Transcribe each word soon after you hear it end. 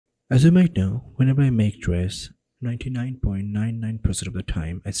As you might know, whenever I make dress, 99.99% of the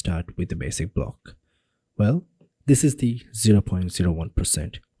time I start with the basic block. Well, this is the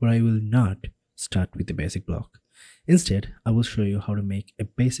 0.01% where I will not start with the basic block. Instead, I will show you how to make a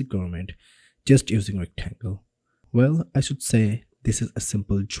basic garment just using rectangle. Well, I should say this is a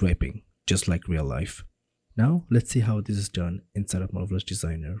simple draping, just like real life. Now, let's see how this is done inside of Marvelous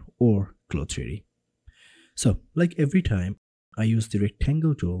Designer or Clo3D. So, like every time, I use the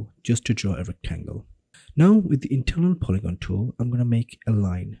rectangle tool just to draw a rectangle. Now, with the internal polygon tool, I'm going to make a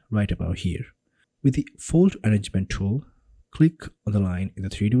line right about here. With the fold arrangement tool, click on the line in the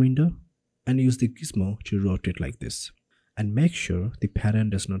 3D window and use the gizmo to rotate like this. And make sure the pattern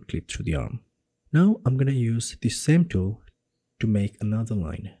does not clip through the arm. Now, I'm going to use the same tool to make another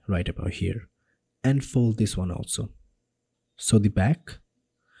line right about here. And fold this one also. So the back,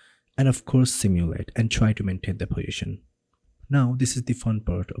 and of course simulate and try to maintain the position. Now this is the fun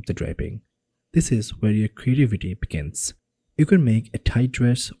part of the draping. This is where your creativity begins. You can make a tight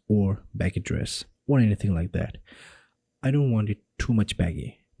dress or baggy dress or anything like that. I don't want it too much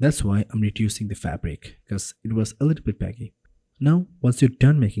baggy. That's why I'm reducing the fabric because it was a little bit baggy. Now once you're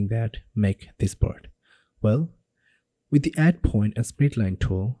done making that, make this part. Well, with the add point and split line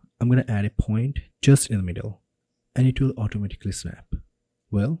tool, I'm going to add a point just in the middle and it will automatically snap.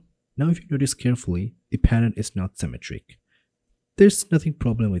 Well, now if you notice carefully, the pattern is not symmetric. There's nothing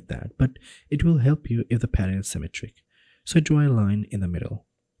problem with that, but it will help you if the pattern is symmetric. So draw a line in the middle,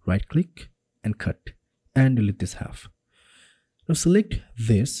 right click and cut and delete this half. Now select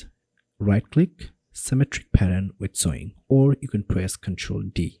this, right click, symmetric pattern with sewing, or you can press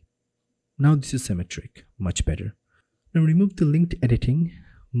Ctrl D. Now this is symmetric, much better. Now remove the linked editing.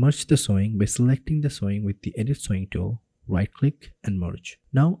 Merge the sewing by selecting the sewing with the edit sewing tool, right click and merge.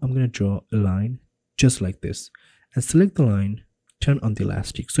 Now I'm going to draw a line just like this and select the line, turn on the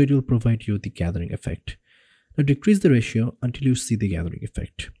elastic so it will provide you the gathering effect. Now decrease the ratio until you see the gathering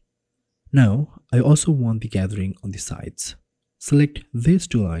effect. Now I also want the gathering on the sides. Select these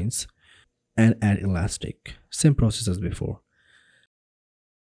two lines and add elastic, same process as before.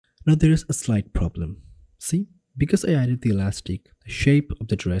 Now there is a slight problem. See? Because I added the elastic, the shape of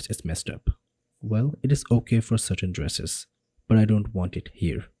the dress is messed up. Well, it is okay for certain dresses, but I don't want it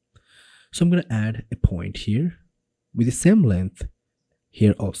here. So I'm going to add a point here with the same length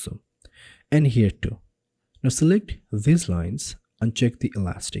here also, and here too. Now select these lines and check the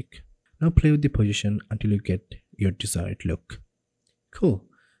elastic. Now play with the position until you get your desired look. Cool.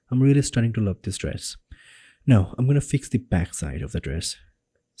 I'm really starting to love this dress. Now I'm going to fix the back side of the dress.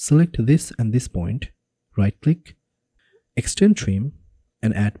 Select this and this point. Right click, extend trim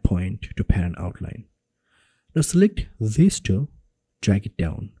and add point to pattern outline. Now select these two, drag it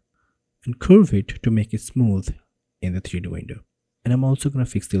down and curve it to make it smooth in the 3D window. And I'm also going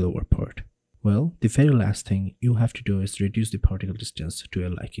to fix the lower part. Well, the very last thing you have to do is reduce the particle distance to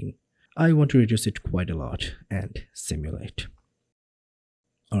your liking. I want to reduce it quite a lot and simulate.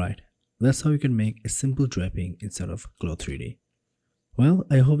 Alright, that's how you can make a simple draping inside of Clo3D. Well,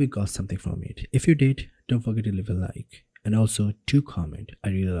 I hope you got something from it. If you did, don't forget to leave a like and also do comment. I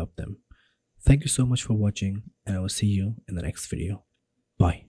really love them. Thank you so much for watching and I will see you in the next video. Bye.